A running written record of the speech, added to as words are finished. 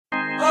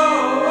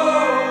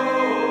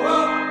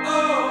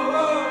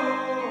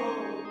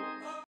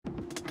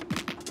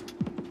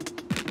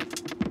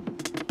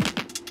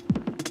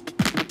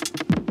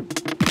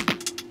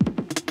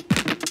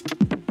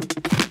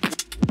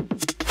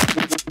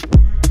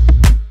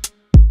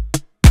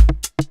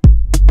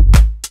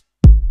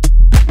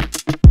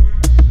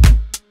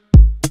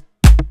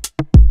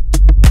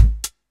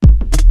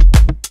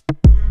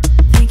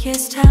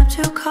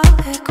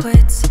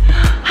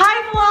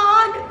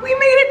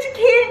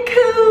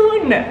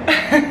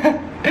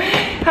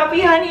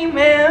Happy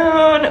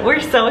honeymoon! We're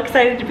so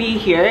excited to be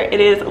here. It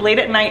is late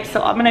at night,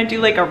 so I'm gonna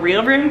do like a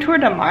real room tour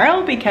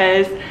tomorrow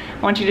because I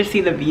want you to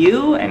see the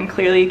view, and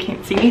clearly you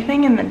can't see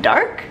anything in the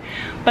dark.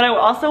 But I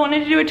also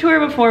wanted to do a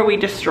tour before we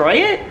destroy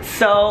it,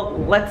 so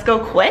let's go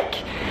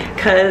quick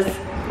because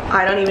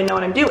I don't even know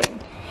what I'm doing.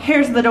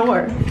 Here's the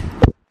door.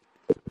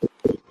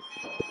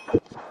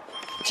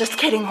 Just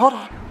kidding, hold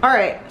on. All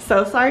right,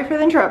 so sorry for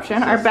the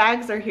interruption. Our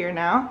bags are here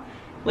now.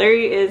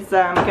 Larry is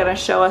gonna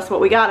show us what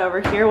we got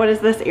over here. What is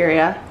this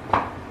area?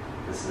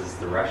 This is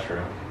the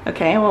restroom.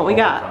 Okay, what we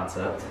got?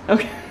 Concept.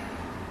 Okay.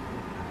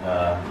 We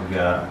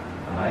got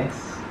a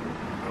nice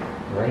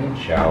rain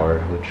shower,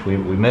 which we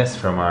missed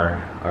from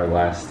our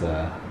last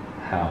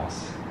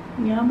house.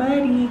 Yeah,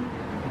 buddy.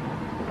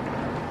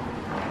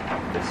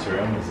 This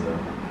room is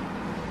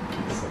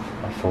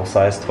a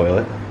full-size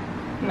toilet.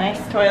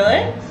 Nice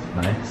toilet.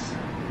 Nice.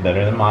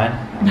 Better than mine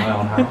in my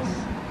own house.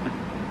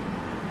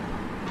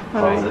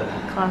 Closet.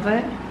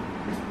 Closet.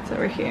 It's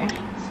over here.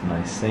 Some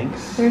nice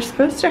sinks. They're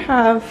supposed to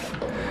have...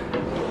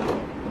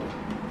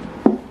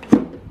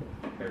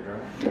 Hairdryer.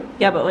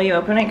 Yeah, but will you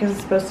open it? Because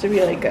it's supposed to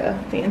be like a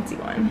fancy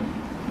one.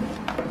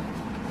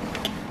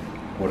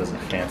 What is a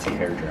fancy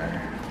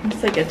hairdryer?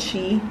 It's like a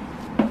chi.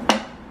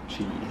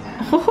 Cheese.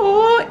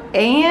 Oh,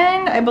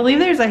 and I believe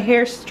there's a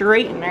hair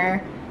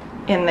straightener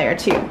in there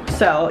too.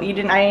 So I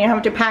didn't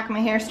have to pack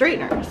my hair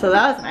straightener. So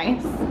that was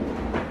nice.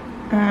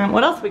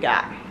 What else we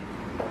got?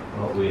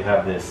 Well, we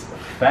have this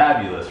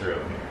fabulous room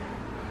here.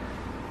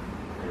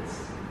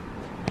 It's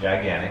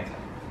gigantic.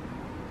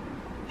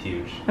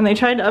 Huge. And they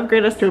tried to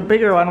upgrade us to a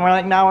bigger one. We're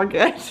like, now we're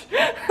good.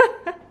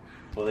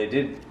 Well, they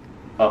did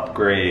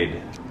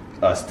upgrade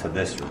us to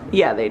this room.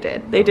 Yeah, they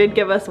did. They did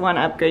give us one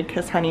upgrade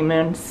because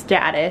honeymoon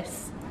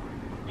status.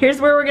 Here's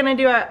where we're gonna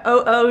do our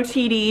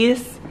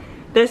OOTDs.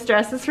 This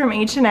dress is from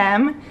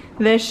H&M.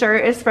 This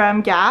shirt is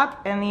from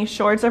Gap, and these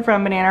shorts are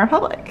from Banana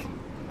Republic.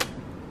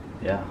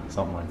 Yeah,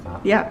 something like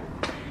that. Yeah.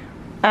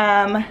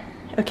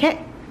 Okay.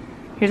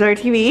 Here's our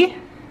TV.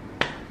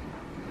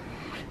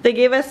 They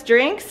gave us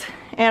drinks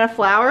and a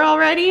flower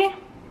already.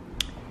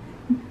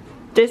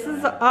 This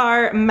is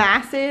our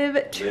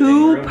massive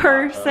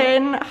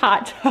two-person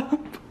hot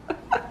tub.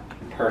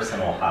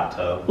 Personal hot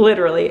tub.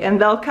 Literally, and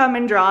they'll come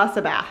and draw us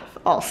a bath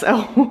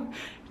also.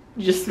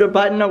 Just a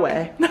button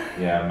away.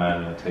 Yeah, I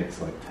imagine it takes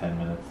like 10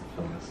 minutes to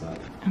fill this up.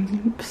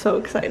 I'm so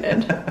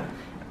excited.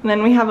 And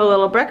then we have a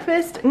little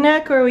breakfast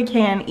nook where we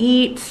can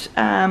eat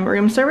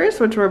room service,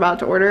 which we're about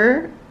to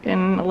order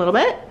in a little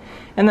bit.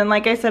 And then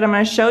like I said, I'm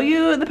gonna show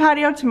you the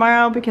patio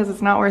tomorrow because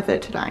it's not worth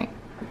it tonight.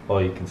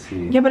 Well, you can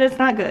see. Yeah, but it's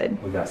not good.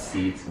 We got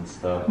seats and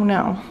stuff.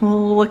 No,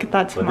 we'll look at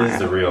that tomorrow. But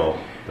this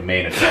is the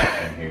main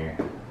attraction here.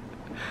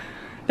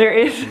 There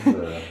is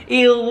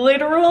a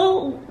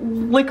literal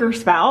liquor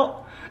spout.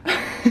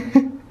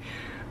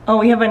 Oh,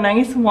 we have a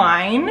nice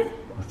wine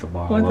with the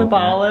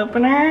bottle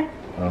opener.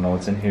 I don't know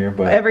what's in here,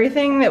 but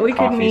everything that we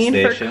could need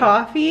for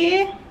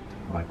coffee.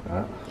 Like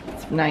that.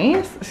 It's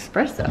nice.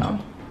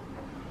 Espresso.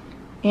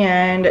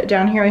 And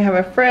down here we have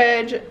a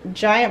fridge,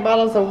 giant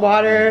bottles of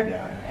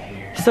water.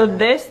 So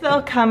this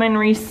they'll come and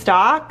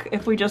restock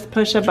if we just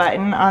push a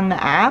button on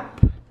the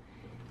app.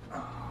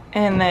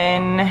 And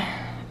then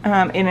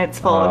and it's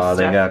full of stuff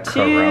they got too.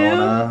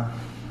 Corona.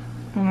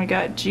 And we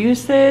got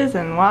juices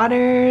and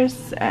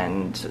waters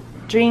and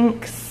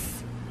drinks.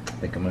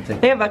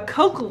 They have a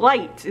Coke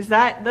Light. Is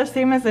that the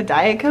same as a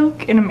Diet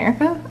Coke in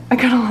America? I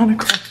got a lot of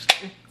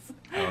questions.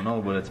 I don't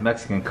know, but it's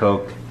Mexican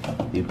Coke.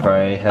 You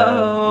probably have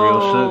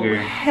real sugar.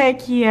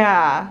 Heck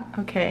yeah.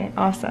 Okay,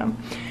 awesome.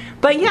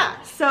 But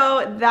yeah,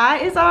 so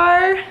that is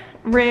our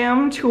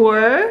room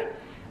tour.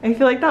 I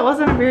feel like that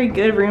wasn't a very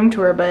good room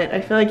tour, but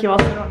I feel like you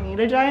also don't need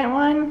a giant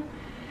one.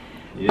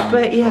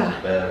 But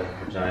yeah,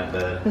 giant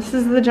bed. This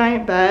is the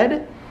giant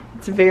bed.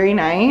 It's very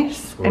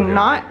nice and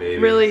not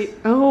really.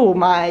 Oh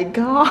my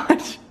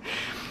gosh,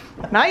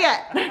 not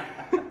yet.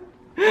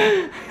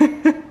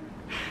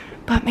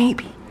 But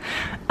maybe.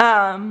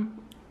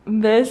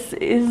 This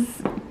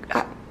is.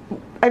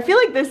 I feel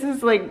like this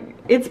is like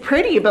it's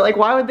pretty, but like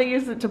why would they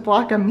use it to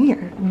block a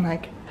mirror? I'm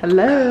like,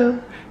 hello,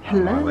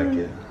 hello. I like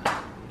it.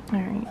 All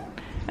right.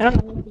 I don't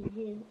know what's in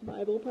here.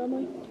 Bible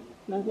probably.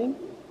 Nothing.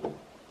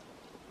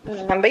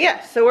 But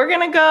yeah, so we're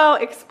gonna go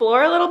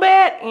explore a little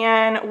bit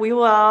and we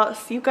will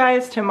see you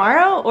guys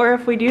tomorrow or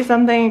if we do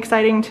something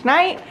exciting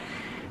tonight.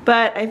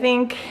 But I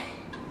think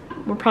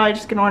we're probably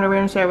just gonna order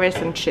room service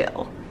and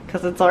chill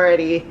because it's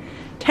already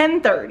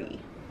 10:30.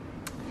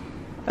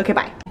 Okay,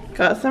 bye.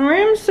 Got some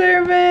room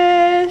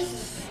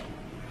service.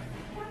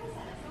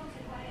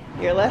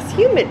 You're less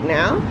humid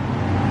now.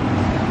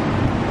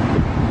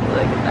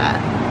 Look at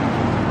that.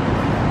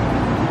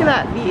 Look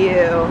at that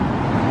view.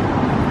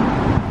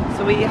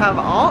 So we have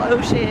all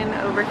ocean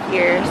over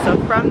here. So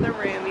from the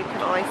room you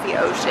can only see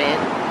ocean.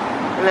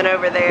 And then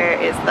over there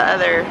is the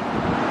other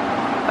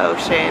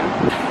ocean.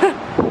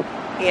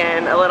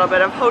 And a little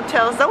bit of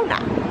Hotel Zona.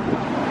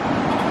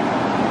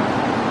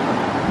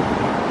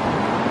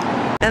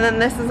 And then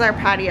this is our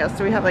patio.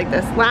 So we have like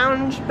this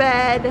lounge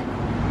bed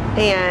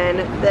and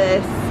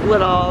this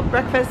little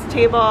breakfast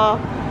table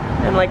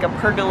and like a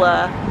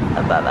pergola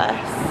above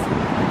us.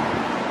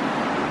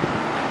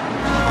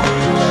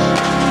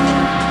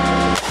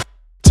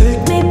 Take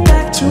me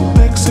back to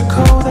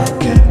Mexico, that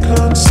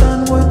Cancun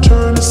sun would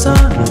turn the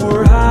sun. You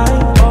were high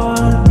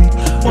on me,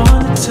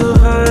 wanted to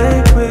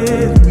vibe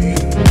with me.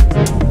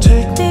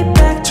 Take me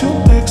back to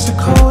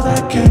Mexico,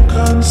 that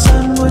Cancun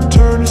sun would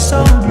turn the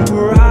sun. You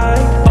were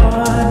high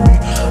on me,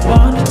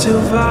 wanted to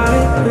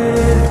vibe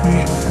with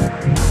me.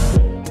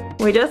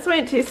 We just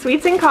went to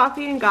Sweets and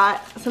Coffee and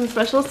got some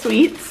special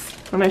sweets.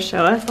 I'm gonna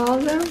show us all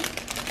of them.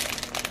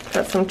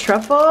 Got some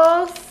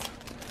truffles.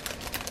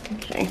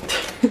 Okay.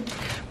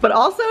 But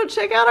also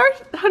check out our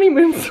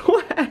honeymoon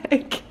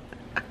swag.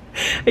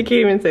 I can't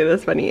even say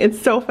this funny. It's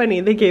so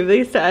funny. They gave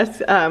these to us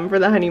for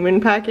the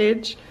honeymoon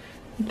package.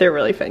 They're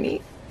really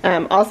funny.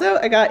 Also,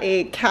 I got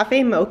a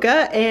cafe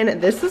mocha,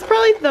 and this is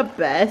probably the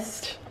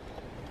best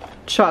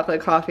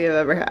chocolate coffee I've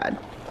ever had.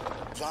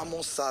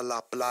 Vamos a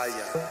la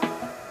playa.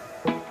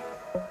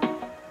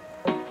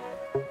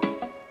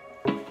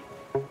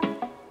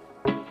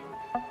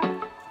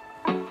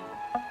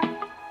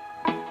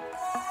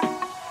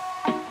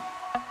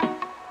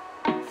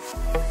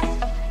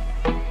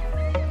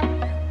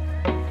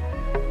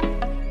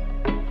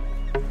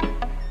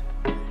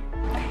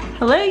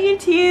 Hello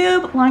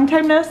YouTube, long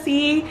time no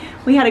see.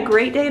 We had a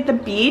great day at the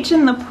beach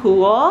and the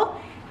pool,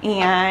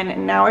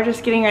 and now we're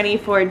just getting ready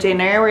for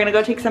dinner. We're gonna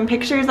go take some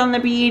pictures on the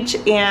beach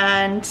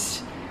and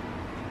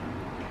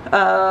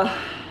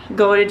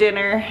go to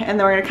dinner, and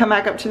then we're gonna come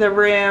back up to the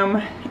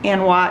room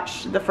and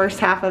watch the first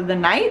half of the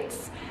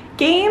night's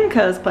game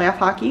because playoff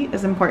hockey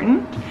is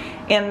important.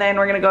 And then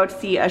we're gonna go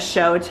see a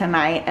show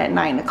tonight at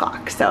 9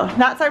 o'clock. So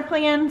that's our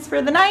plans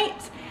for the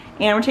night,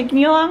 and we're taking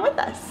you along with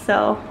us.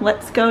 So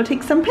let's go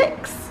take some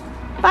pics.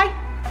 Bye.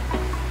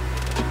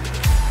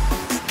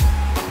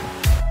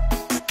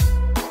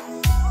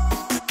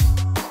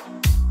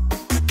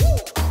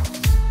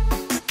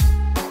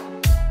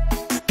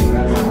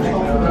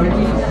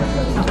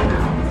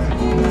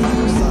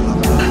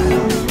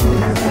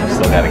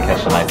 Still gotta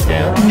catch a nice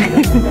game.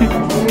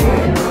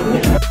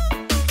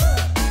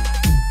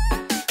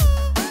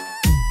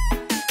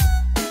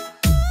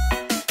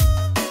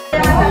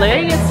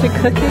 Larry gets to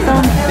cook his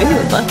own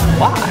food. Let's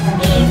watch.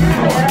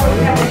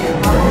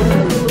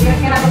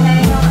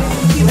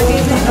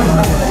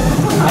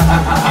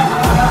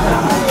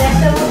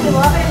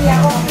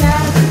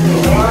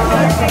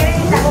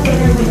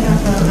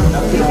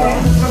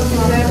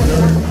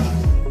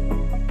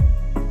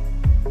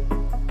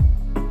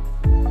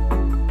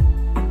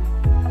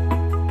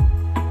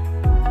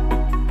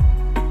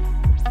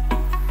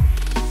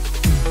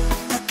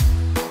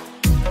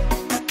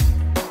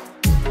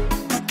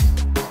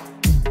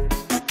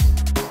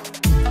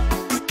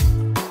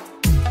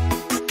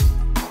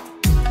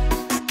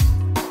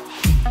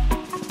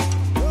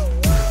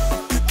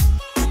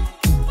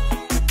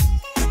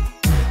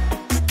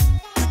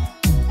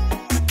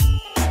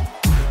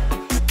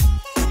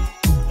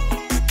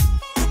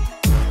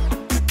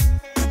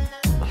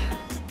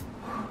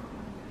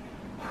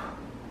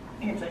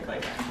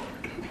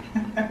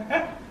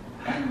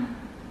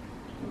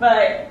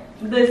 But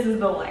this is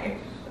the life.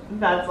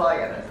 That's all I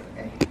gotta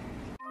say.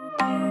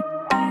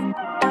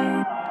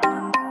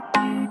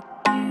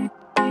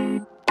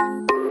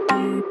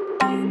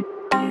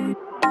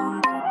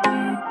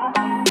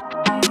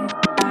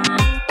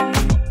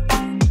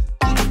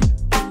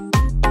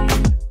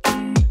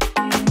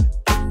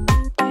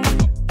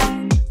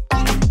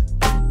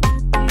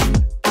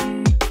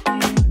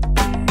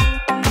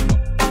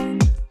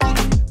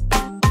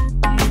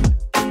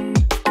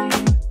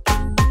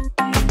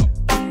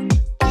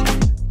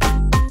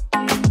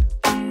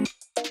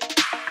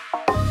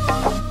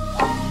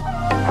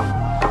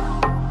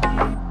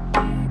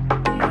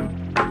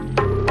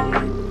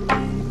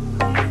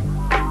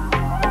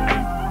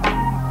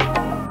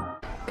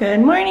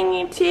 Good morning,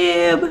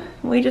 YouTube.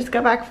 We just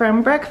got back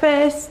from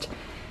breakfast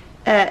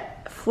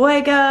at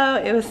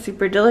Fuego. It was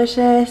super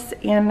delicious,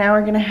 and now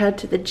we're gonna head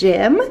to the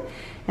gym,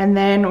 and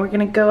then we're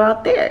gonna go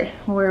out there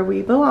where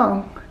we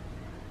belong.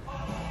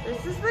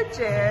 This is the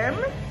gym.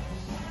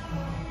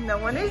 No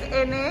one is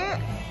in it.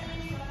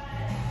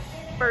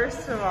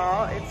 First of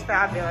all, it's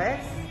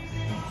fabulous.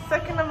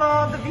 Second of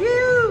all, the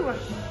view.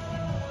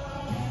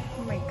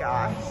 Oh my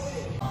gosh.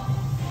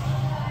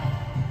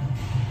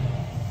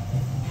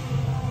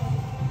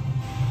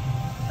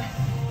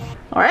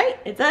 All right,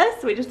 it's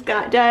us. We just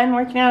got done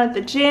working out at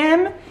the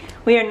gym.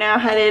 We are now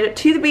headed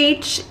to the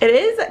beach. It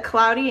is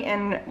cloudy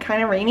and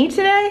kind of rainy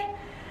today,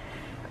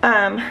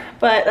 but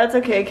that's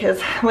okay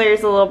because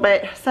Larry's a little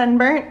bit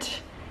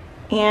sunburnt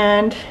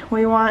and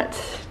we want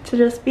to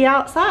just be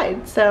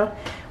outside. So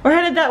we're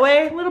headed that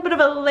way. A little bit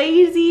of a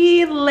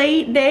lazy,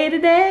 late day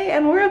today,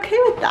 and we're okay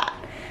with that.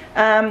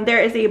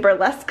 There is a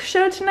burlesque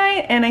show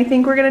tonight, and I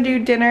think we're gonna do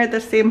dinner at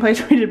the same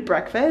place we did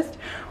breakfast,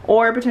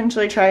 or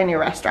potentially try a new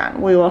restaurant.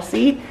 We will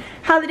see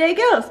how the day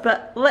goes,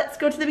 but let's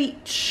go to the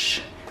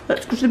beach.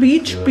 Let's go to the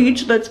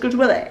beach, let's go to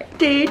LA.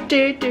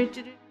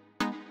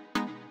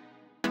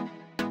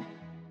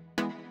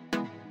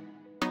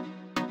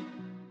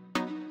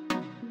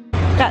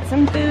 Got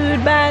some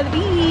food by the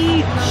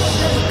beach.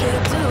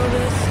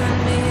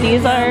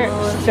 These are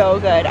so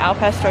good. Al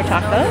pastor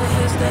tacos.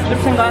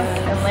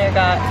 And Lair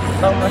got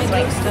boneless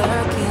wings.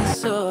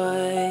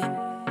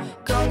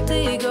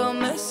 Contigo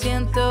me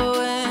siento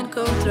en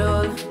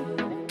control.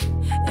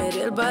 Eres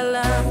el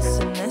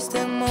balance en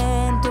este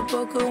mundo,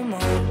 poco humor.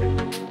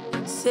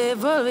 Se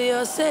volvió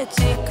ese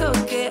chico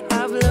que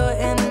habló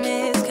en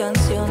mis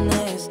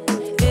canciones.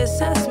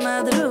 Esas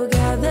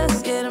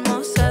madrugadas y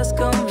hermosas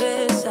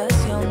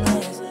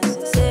conversaciones.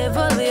 Se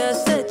volvió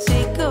ese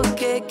chico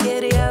que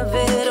quería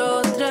ver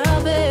otra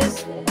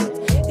vez.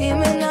 Y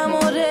me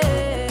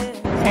enamoré.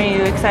 Are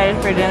you excited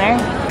for dinner?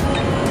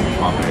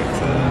 I'm very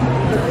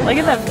excited. Look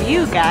at the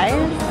view, guys.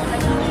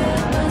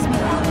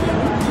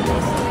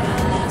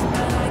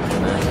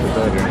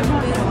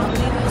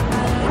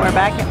 We're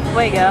back at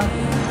Fuego.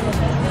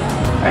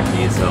 I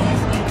need some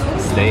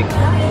steak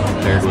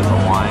paired with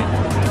some wine.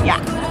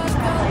 Yeah.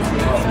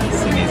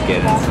 Sydney's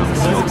getting some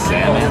smoked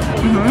salmon.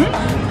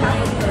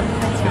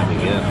 It's gonna be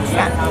good.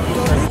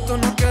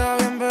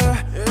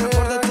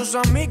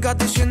 Amigas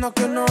diciendo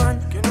que no ven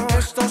que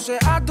esto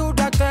sea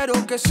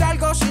duradero, que sea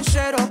algo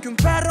sincero, que un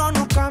perro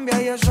no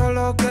cambia y eso es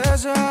lo que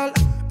es él.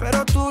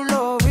 Pero tú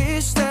lo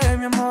viste,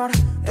 mi amor,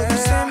 tú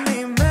viste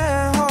mi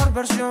mejor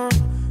versión.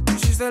 Tú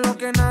hiciste lo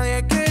que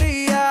nadie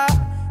quería,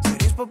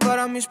 ser inspo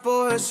para mis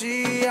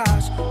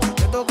poesías.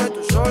 Secreto que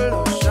tú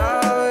solo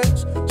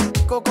sabes,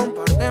 chico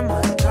comparte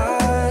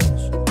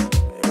maldades,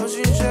 pero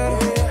sincero.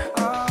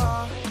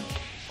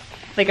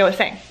 Like I was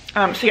saying,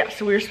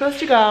 so we were supposed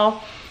to go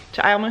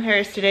to Isle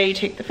Mujeres today. You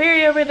take the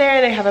ferry over there.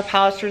 They have a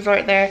palace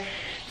resort there.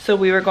 So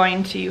we were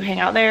going to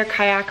hang out there,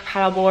 kayak,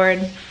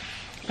 paddleboard,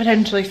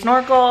 potentially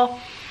snorkel,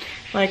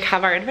 like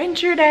have our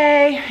adventure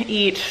day,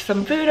 eat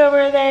some food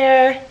over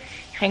there,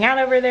 hang out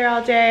over there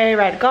all day,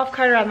 ride a golf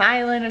cart around the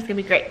island. It's gonna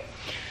be great.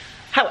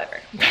 However,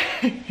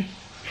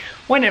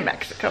 when in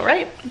Mexico,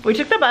 right? We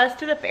took the bus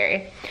to the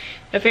ferry.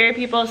 The ferry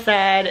people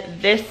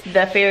said the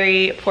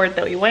ferry port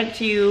that we went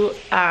to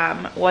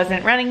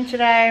wasn't running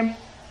today.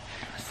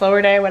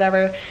 Slower day,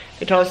 whatever.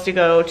 They told us to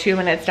go 2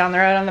 minutes down the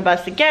road on the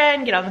bus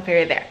again, get on the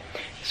ferry there.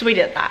 So we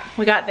did that.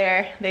 We got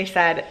there, they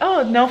said,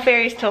 oh, no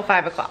ferries till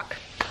 5 o'clock.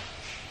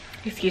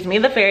 Excuse me,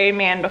 the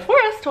ferryman before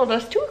us told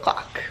us 2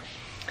 o'clock.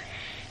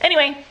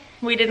 Anyway,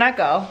 we did not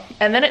go,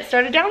 and then it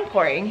started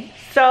downpouring.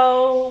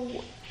 So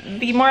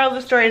the moral of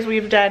the story is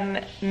we've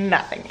done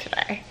nothing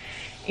today.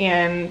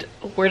 And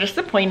we're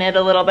disappointed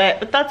a little bit,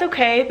 but that's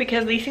okay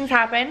because these things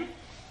happen.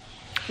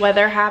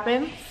 Weather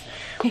happens.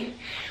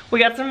 We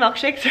got some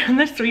milkshakes from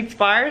the Sweets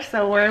bar,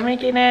 so we're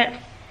doing it.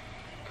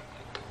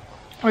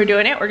 We're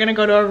gonna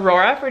go to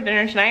Aurora for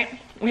dinner tonight.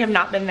 We have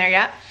not been there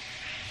yet.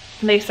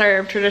 They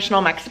serve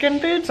traditional Mexican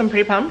food, so I'm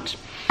pretty pumped.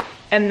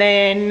 And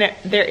then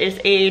there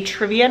is a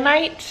trivia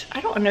night.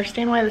 I don't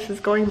understand why this is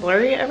going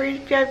blurry every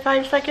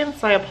 5 seconds,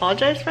 so I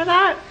apologize for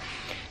that.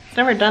 I've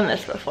never done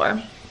this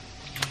before.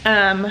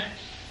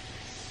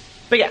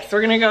 But yes,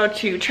 we're gonna go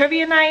to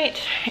trivia night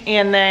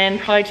and then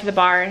probably to the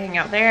bar and hang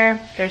out there.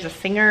 There's a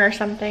singer or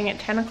something at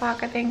 10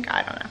 o'clock, I think.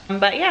 I don't know.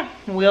 But yeah,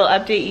 we'll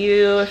update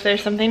you if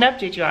there's something to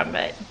update you on.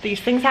 But these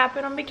things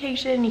happen on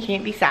vacation. You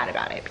can't be sad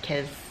about it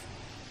because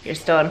you're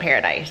still in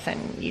paradise and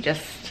you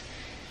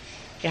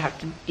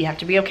have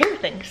to be okay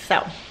with things.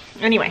 So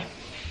anyway,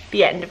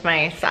 the end of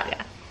my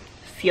saga.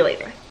 See you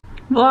later.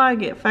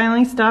 Vlog, it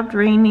finally stopped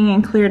raining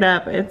and cleared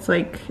up. It's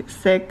like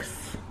 6.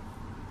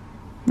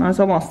 No,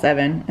 it's almost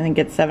 7. I think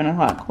it's 7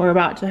 o'clock. We're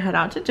about to head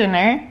out to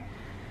dinner,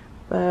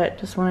 but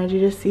just wanted you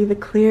to see the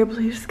clear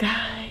blue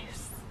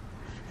skies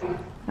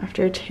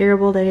after a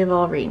terrible day of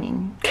all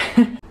raining.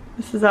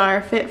 This is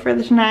our fit for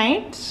the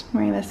tonight. I'm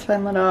wearing this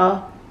fun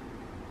little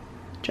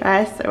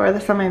dress. I wore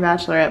this on my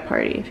bachelorette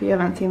party. If you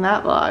haven't seen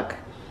that vlog,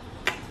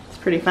 it's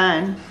pretty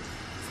fun.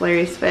 It's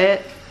Larry's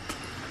fit.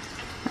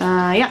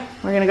 Yeah,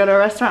 we're gonna go to a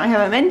restaurant we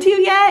haven't been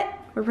to yet.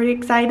 We're pretty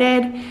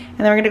excited, and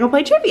then we're gonna go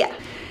play trivia.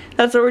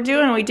 That's what we're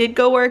doing. We did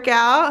go work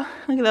out.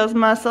 Look at those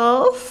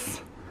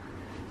muscles.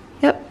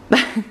 Yep.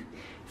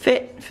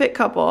 fit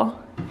couple.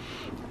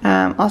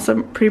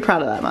 Also pretty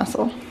proud of that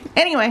muscle.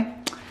 Anyway,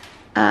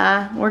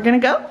 we're gonna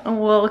go and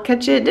we'll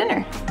catch you at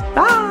dinner.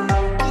 Bye.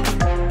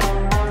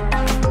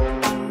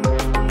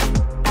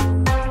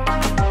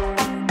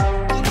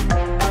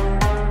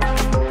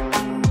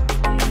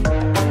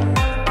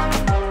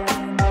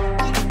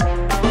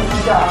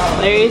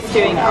 Larry's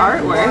doing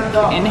artwork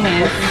in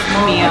his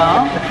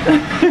meal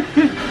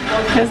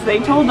because they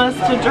told us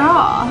to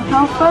draw.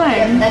 How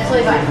fun. That's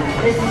totally fine.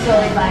 This is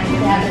totally fine. You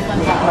can have this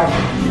one stop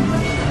working.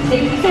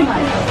 Thank you so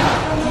much.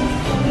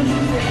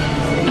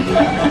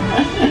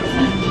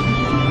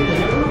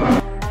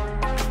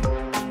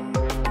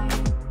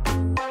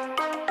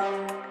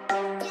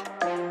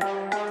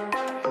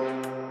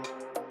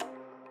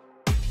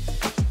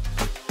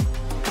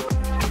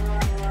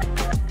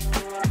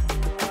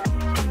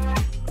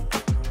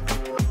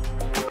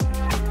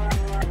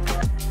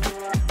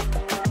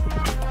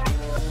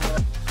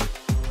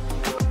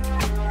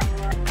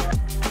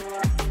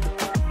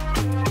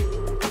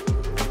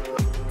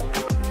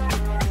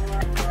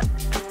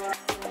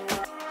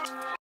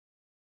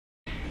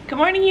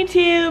 morning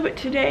YouTube.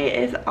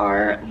 Today is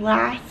our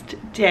last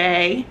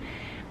day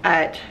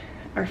at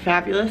our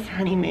fabulous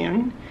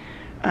honeymoon.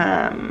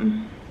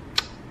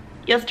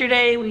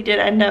 Yesterday we did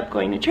end up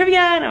going to trivia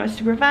and it was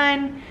super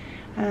fun.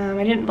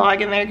 I didn't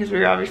vlog in there because we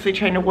were obviously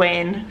trying to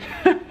win.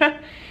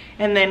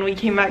 And then we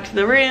came back to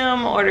the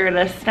room, ordered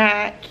a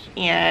snack,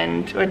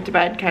 and went to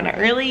bed kind of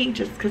early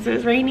just because it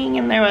was raining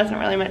and there wasn't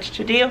really much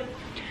to do.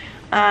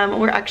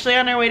 We're actually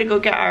on our way to go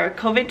get our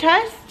COVID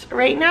test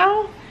right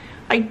now.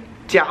 I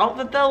doubt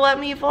that they'll let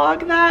me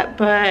vlog that,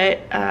 but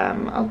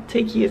I'll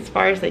take you as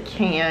far as I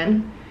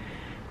can.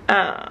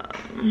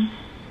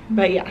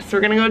 But yeah, so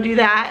we're gonna go do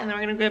that, and then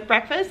we're gonna go get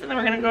breakfast, and then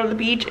we're gonna go to the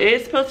beach. It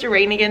is supposed to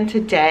rain again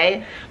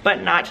today,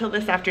 but not till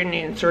this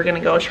afternoon, so we're gonna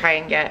go try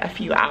and get a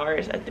few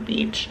hours at the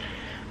beach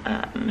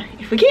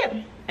if we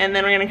can. And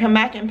then we're gonna come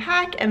back and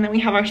pack, and then we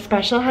have our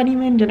special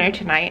honeymoon dinner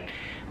tonight,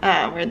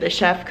 where the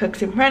chef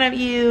cooks in front of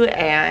you,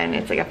 and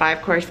it's like a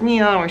 5-course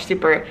meal, and we're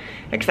super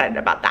excited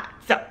about that.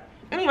 So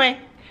anyway,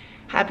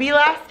 happy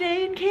last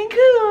day in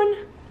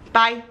Cancun.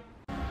 Bye.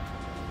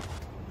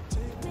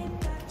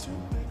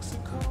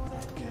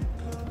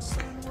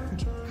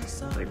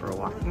 It's like we're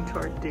walking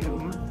toward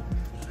doom.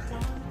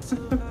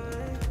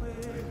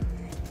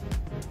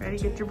 Ready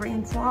to get your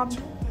brain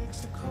swabbed?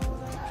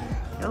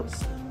 Nope.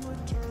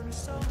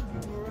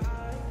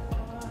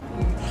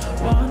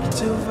 Want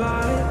to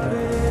vibe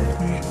with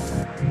me.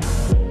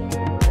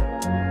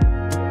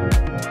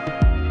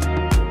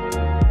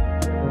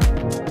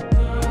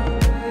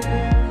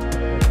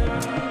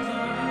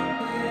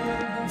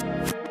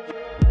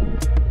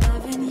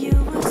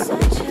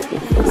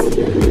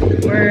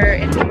 We're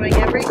enjoying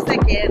every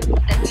second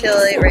until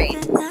it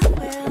rains.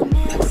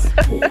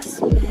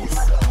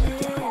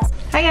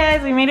 Hi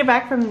guys, we made it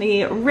back from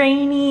the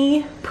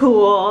rainy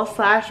pool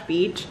 /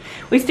 beach.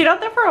 We stayed out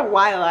there for a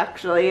while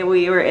actually.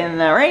 We were in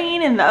the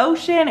rain, in the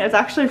ocean. It was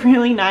actually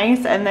really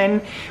nice, and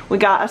then we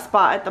got a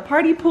spot at the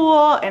party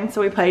pool, and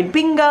so we played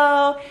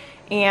bingo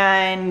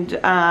and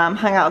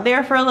hung out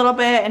there for a little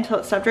bit until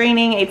it stopped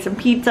raining, ate some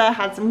pizza,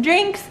 had some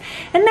drinks,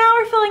 and now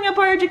we're filling up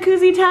our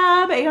jacuzzi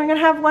tub, and we're gonna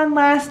have one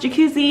last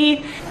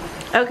jacuzzi.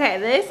 Okay,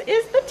 this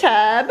is the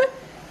tub.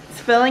 It's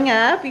filling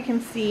up. You can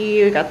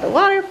see we got the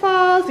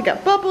waterfalls, we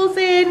got bubbles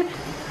in.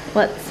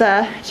 Let's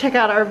check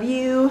out our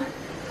view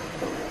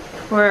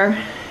where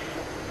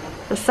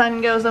the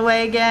sun goes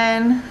away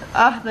again.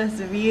 Oh, this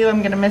view,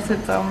 I'm gonna miss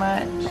it so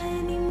much.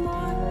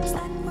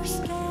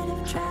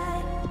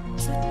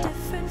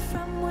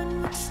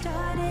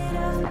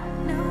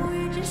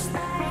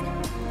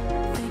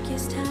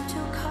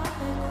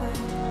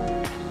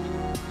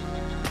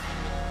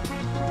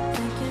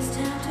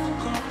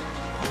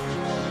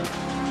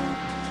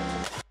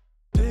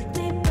 Take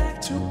me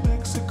back to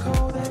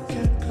Mexico, that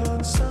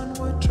Cancun sun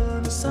would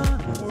turn to sun.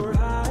 Were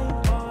high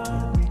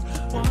on me,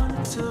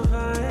 wanted to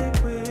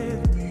vibe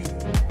with me.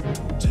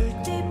 Take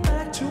me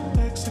back to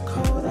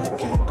Mexico, that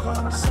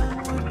Cancun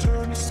sun would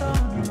turn to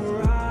sun.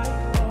 Were high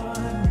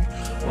on me,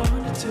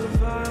 wanted to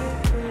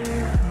vibe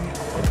with me.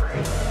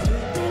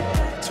 Take me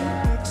back to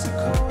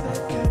Mexico,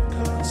 that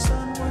Cancun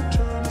sun would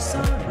turn to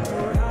sun.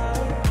 Were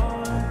high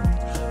on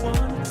me,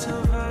 wanted to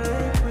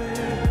vibe with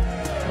me.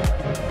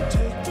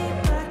 Take me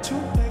back to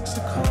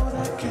Mexico,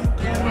 that Cancun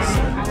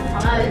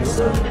sun would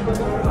turn to sun.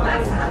 Were high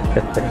on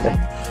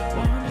me,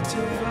 wanted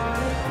to vibe with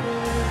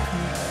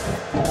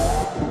me.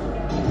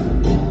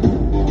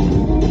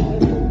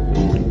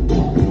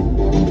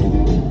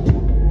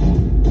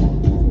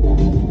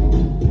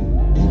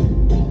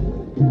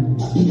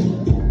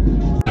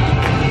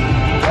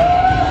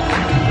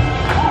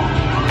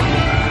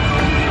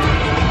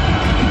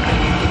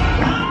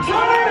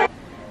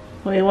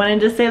 We wanted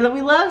to say that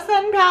we love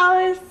Sun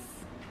Palace.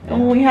 Yeah.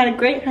 And we had a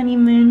great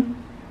honeymoon.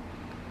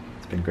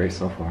 It's been great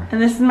so far.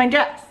 And this is my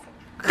dress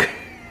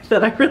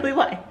that I really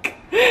like.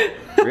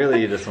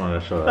 Really, you just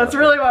want to show that. That's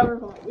really why we're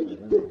vlogging.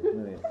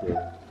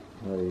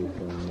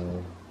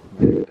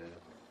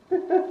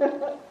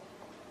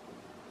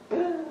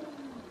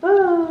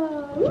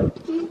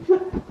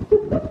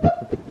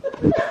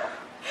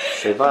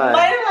 Say bye.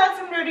 Might have had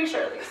some dirty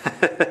Shirleys.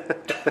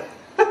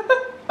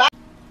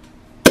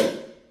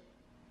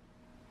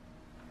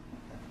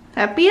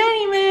 Happy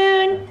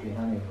honeymoon! Happy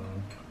honeymoon.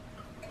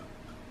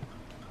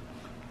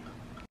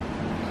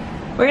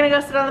 We're gonna go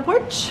sit on the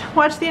porch,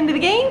 watch the end of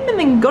the game, and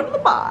then go to the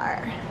bar.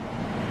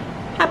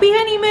 Happy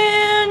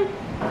honeymoon!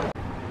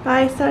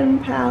 Bye,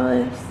 Sun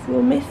Palace.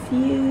 We'll miss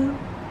you.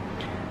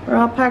 We're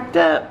all packed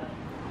up,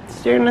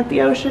 staring at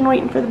the ocean,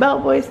 waiting for the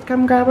bellboys to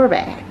come grab our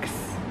bags.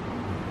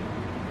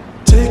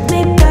 Take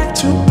me back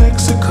to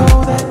Mexico,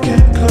 that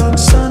Cancun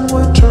sun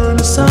would turn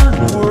to sun.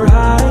 Were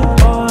high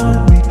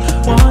on me,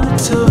 wanted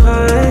to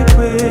vibe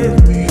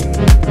with me.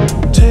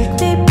 Take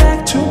me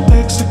back to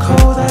Mexico,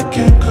 that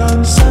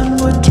Cancun sun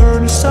would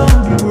turn to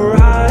sun. You were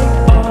high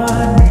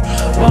on me,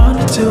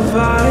 wanted to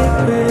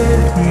vibe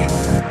with me.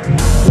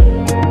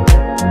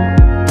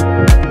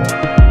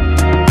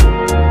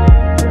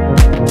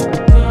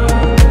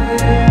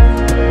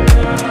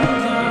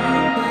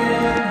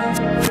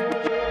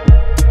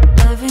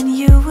 Loving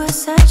you was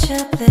such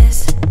a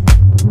bliss.